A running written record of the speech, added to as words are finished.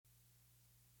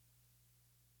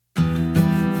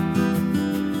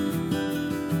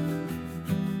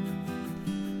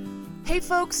Hey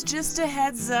folks, just a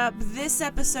heads up, this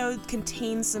episode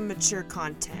contains some mature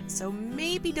content, so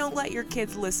maybe don't let your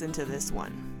kids listen to this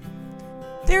one.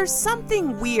 There's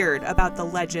something weird about the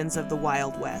legends of the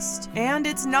Wild West, and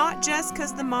it's not just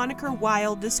because the moniker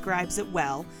wild describes it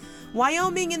well.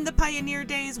 Wyoming in the pioneer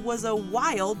days was a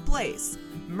wild place.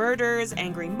 Murders,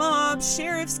 angry mobs,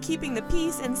 sheriffs keeping the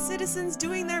peace, and citizens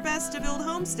doing their best to build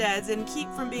homesteads and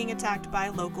keep from being attacked by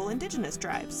local indigenous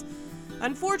tribes.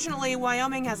 Unfortunately,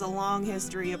 Wyoming has a long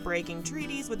history of breaking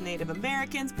treaties with Native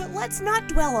Americans, but let's not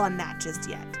dwell on that just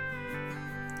yet.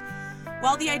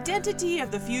 While the identity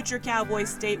of the future cowboy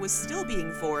state was still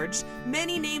being forged,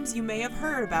 many names you may have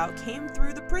heard about came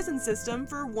through the prison system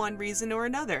for one reason or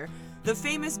another. The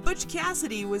famous Butch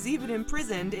Cassidy was even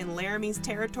imprisoned in Laramie's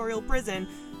territorial prison.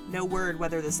 No word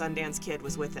whether the Sundance Kid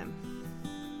was with him.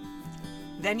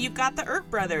 Then you've got the Earp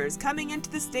brothers coming into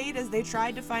the state as they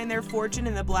tried to find their fortune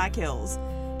in the Black Hills.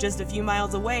 Just a few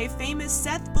miles away, famous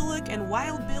Seth Bullock and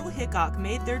Wild Bill Hickok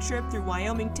made their trip through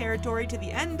Wyoming territory to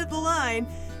the end of the line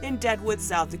in Deadwood,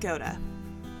 South Dakota.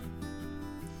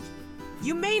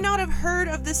 You may not have heard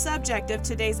of the subject of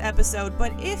today's episode,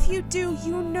 but if you do,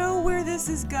 you know where this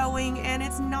is going, and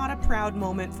it's not a proud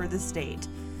moment for the state.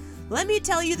 Let me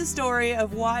tell you the story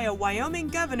of why a Wyoming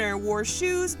governor wore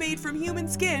shoes made from human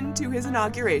skin to his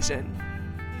inauguration.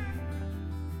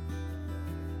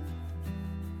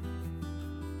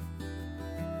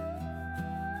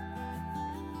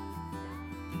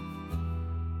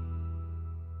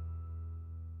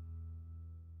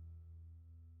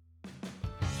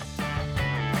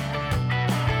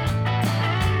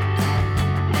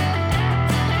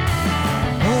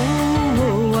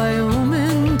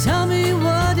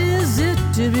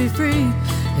 To be free,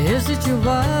 is it your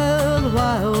wild,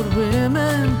 wild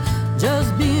women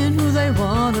just being who they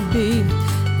want to be?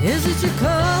 Is it your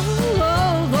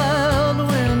cold, wild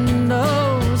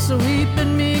window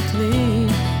sweeping me clean?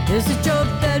 Is it your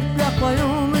bedrock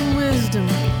Wyoming wisdom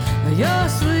or your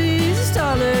sweet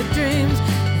starlit dreams?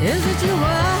 Is it your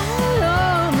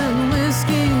Wyoming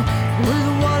whiskey with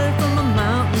water from a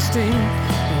mountain stream?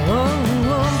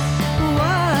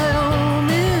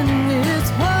 Wyoming,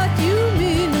 it's what you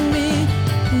mean to me,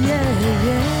 yeah.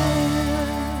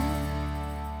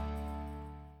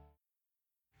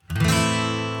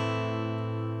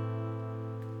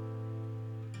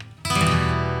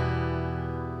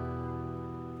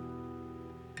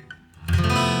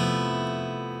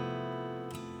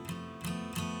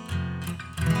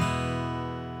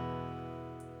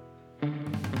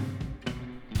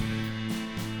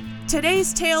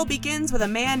 Today's tale begins with a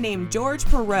man named George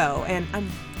Perot, and I'm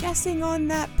guessing on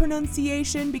that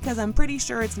pronunciation because I'm pretty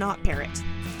sure it's not Parrot.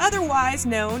 Otherwise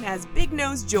known as Big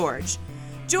Nose George.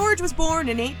 George was born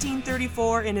in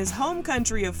 1834 in his home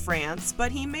country of France,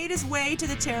 but he made his way to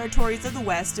the territories of the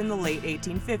West in the late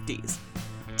 1850s.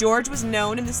 George was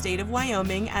known in the state of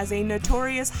Wyoming as a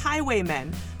notorious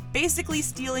highwayman, basically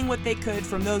stealing what they could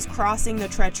from those crossing the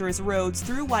treacherous roads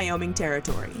through Wyoming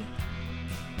territory.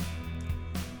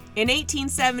 In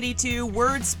 1872,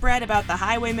 word spread about the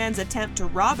highwayman's attempt to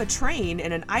rob a train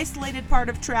in an isolated part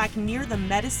of track near the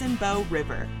Medicine Bow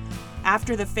River.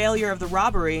 After the failure of the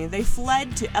robbery, they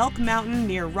fled to Elk Mountain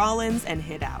near Rawlins and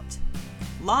hid out.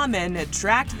 Lawmen had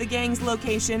tracked the gang's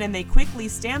location and they quickly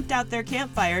stamped out their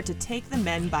campfire to take the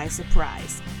men by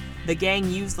surprise. The gang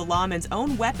used the lawmen's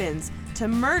own weapons to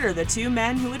murder the two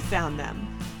men who had found them.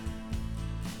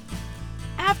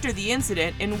 After the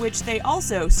incident, in which they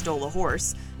also stole a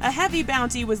horse, a heavy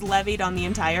bounty was levied on the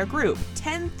entire group,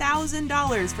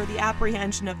 $10,000 for the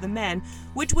apprehension of the men,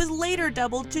 which was later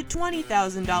doubled to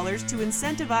 $20,000 to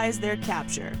incentivize their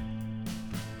capture.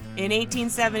 In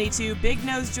 1872, Big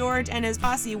Nose George and his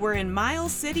posse were in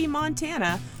Miles City,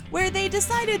 Montana, where they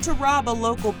decided to rob a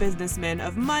local businessman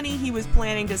of money he was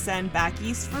planning to send back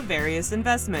east for various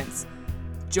investments.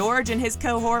 George and his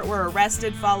cohort were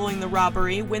arrested following the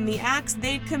robbery when the acts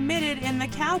they'd committed in the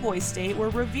cowboy state were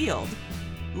revealed.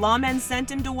 Lawmen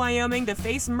sent him to Wyoming to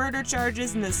face murder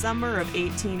charges in the summer of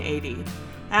 1880.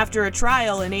 After a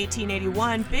trial in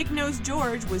 1881, Big Nose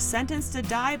George was sentenced to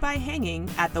die by hanging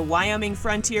at the Wyoming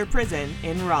Frontier Prison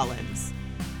in Rawlins.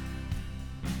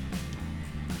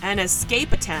 An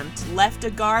escape attempt left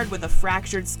a guard with a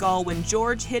fractured skull when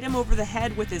George hit him over the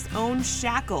head with his own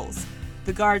shackles.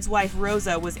 The guard's wife,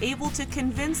 Rosa, was able to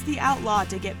convince the outlaw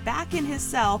to get back in his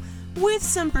cell with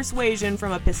some persuasion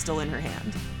from a pistol in her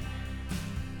hand.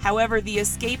 However, the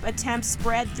escape attempt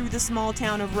spread through the small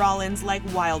town of Rawlins like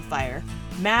wildfire.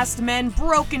 Masked men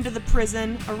broke into the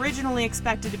prison, originally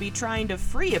expected to be trying to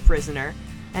free a prisoner,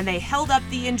 and they held up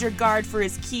the injured guard for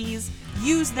his keys,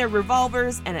 used their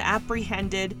revolvers, and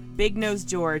apprehended Big Nose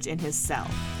George in his cell.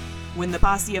 When the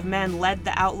posse of men led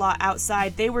the outlaw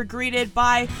outside, they were greeted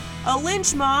by a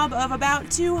lynch mob of about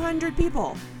 200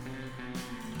 people.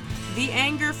 The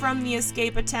anger from the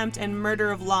escape attempt and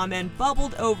murder of lawmen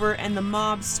bubbled over, and the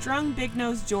mob strung Big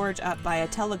Nose George up by a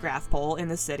telegraph pole in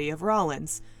the city of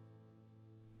Rawlins.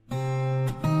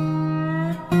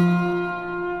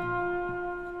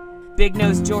 Big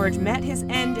Nose George met his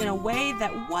end in a way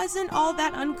that wasn't all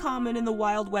that uncommon in the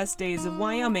Wild West days of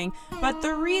Wyoming, but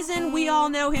the reason we all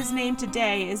know his name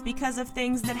today is because of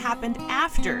things that happened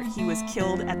after he was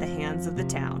killed at the hands of the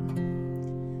town.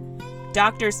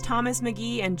 Doctors Thomas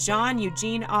McGee and John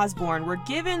Eugene Osborne were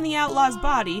given the outlaw's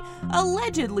body,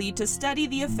 allegedly to study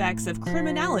the effects of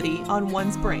criminality on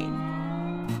one's brain.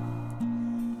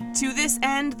 To this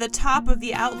end, the top of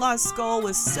the outlaw's skull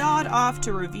was sawed off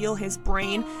to reveal his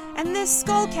brain, and this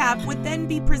skull cap would then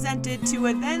be presented to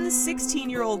a then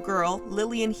 16-year-old girl,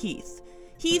 Lillian Heath.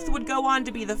 Heath would go on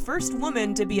to be the first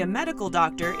woman to be a medical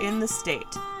doctor in the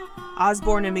state.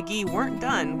 Osborne and McGee weren't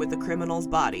done with the criminal's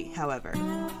body, however.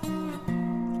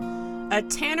 A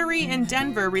tannery in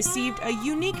Denver received a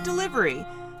unique delivery: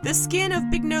 the skin of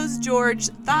Big Nose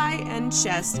George's thigh and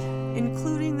chest,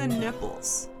 including the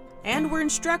nipples, and were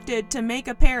instructed to make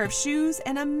a pair of shoes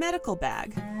and a medical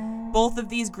bag. Both of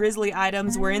these grisly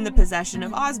items were in the possession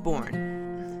of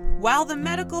Osborne. While the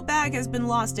medical bag has been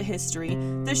lost to history,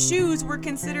 the shoes were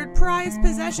considered prized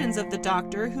possessions of the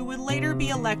doctor who would later be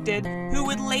elected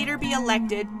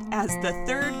as the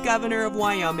third governor of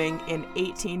Wyoming in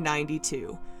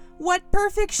 1892. What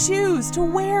perfect shoes to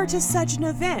wear to such an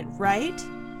event, right?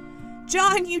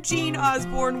 John Eugene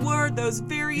Osborne wore those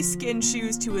very skin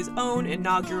shoes to his own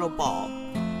inaugural ball.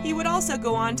 He would also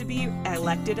go on to be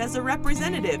elected as a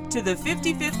representative to the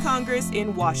 55th Congress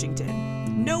in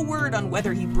Washington. No word on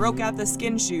whether he broke out the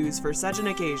skin shoes for such an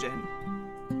occasion.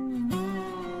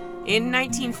 In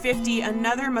 1950,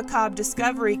 another macabre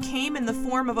discovery came in the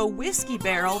form of a whiskey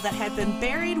barrel that had been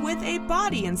buried with a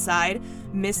body inside,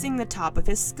 missing the top of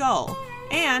his skull,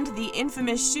 and the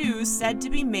infamous shoes said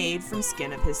to be made from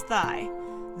skin of his thigh.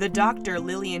 The doctor,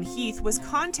 Lillian Heath, was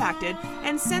contacted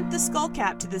and sent the skull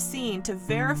cap to the scene to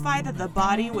verify that the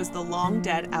body was the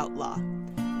long-dead outlaw.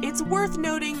 It's worth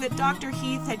noting that Dr.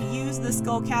 Heath had used the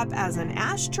skull cap as an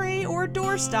ashtray or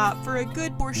doorstop for a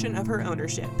good portion of her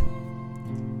ownership.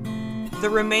 The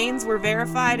remains were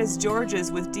verified as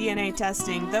George's with DNA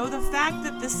testing, though the fact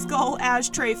that the skull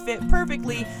ashtray fit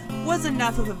perfectly was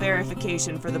enough of a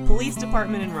verification for the police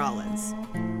department in Rawlins.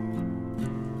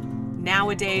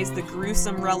 Nowadays, the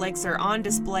gruesome relics are on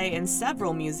display in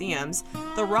several museums.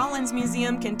 The Rawlins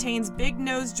Museum contains Big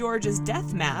Nose George's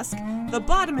death mask, the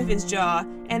bottom of his jaw,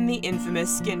 and the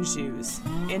infamous skin shoes.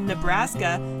 In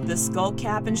Nebraska, the skull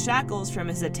cap and shackles from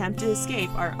his attempt to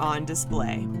escape are on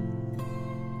display.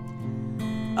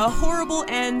 A horrible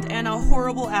end and a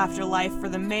horrible afterlife for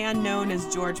the man known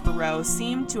as George Burroughs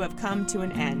seemed to have come to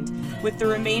an end, with the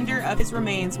remainder of his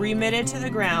remains remitted to the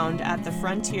ground at the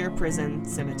Frontier Prison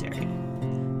Cemetery,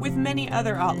 with many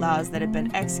other outlaws that had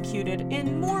been executed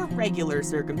in more regular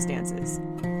circumstances.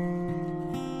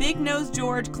 Big Nose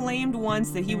George claimed once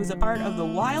that he was a part of the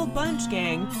Wild Bunch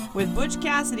gang with Butch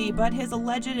Cassidy, but his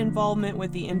alleged involvement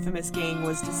with the infamous gang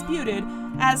was disputed,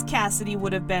 as Cassidy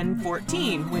would have been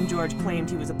 14 when George claimed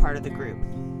he was a part of the group.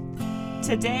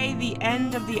 Today, the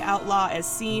end of the outlaw is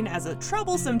seen as a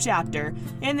troublesome chapter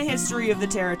in the history of the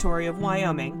territory of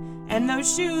Wyoming, and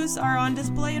those shoes are on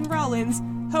display in Rawlins,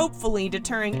 hopefully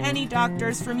deterring any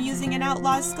doctors from using an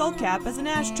outlaw's skull cap as an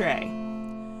ashtray.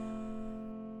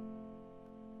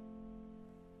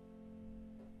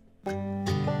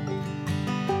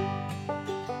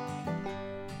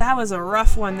 That was a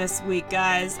rough one this week,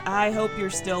 guys. I hope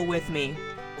you're still with me.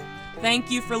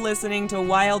 Thank you for listening to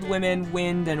Wild Women,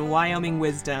 Wind, and Wyoming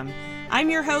Wisdom.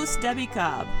 I'm your host, Debbie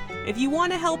Cobb. If you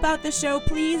want to help out the show,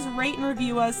 please rate and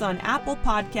review us on Apple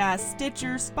Podcasts,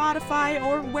 Stitcher, Spotify,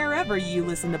 or wherever you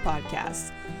listen to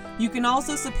podcasts. You can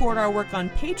also support our work on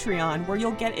Patreon, where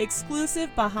you'll get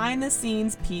exclusive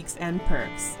behind-the-scenes peeks and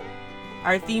perks.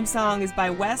 Our theme song is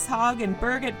by Wes Hogg and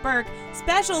Birgit Burke.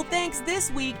 Special thanks this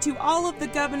week to all of the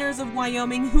governors of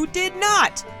Wyoming who did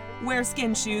not wear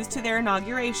skin shoes to their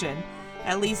inauguration.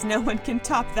 At least no one can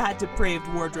top that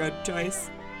depraved wardrobe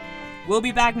choice. We'll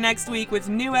be back next week with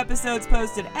new episodes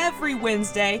posted every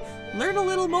Wednesday. Learn a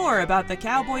little more about the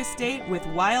Cowboy State with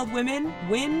Wild Women,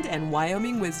 Wind, and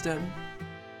Wyoming Wisdom.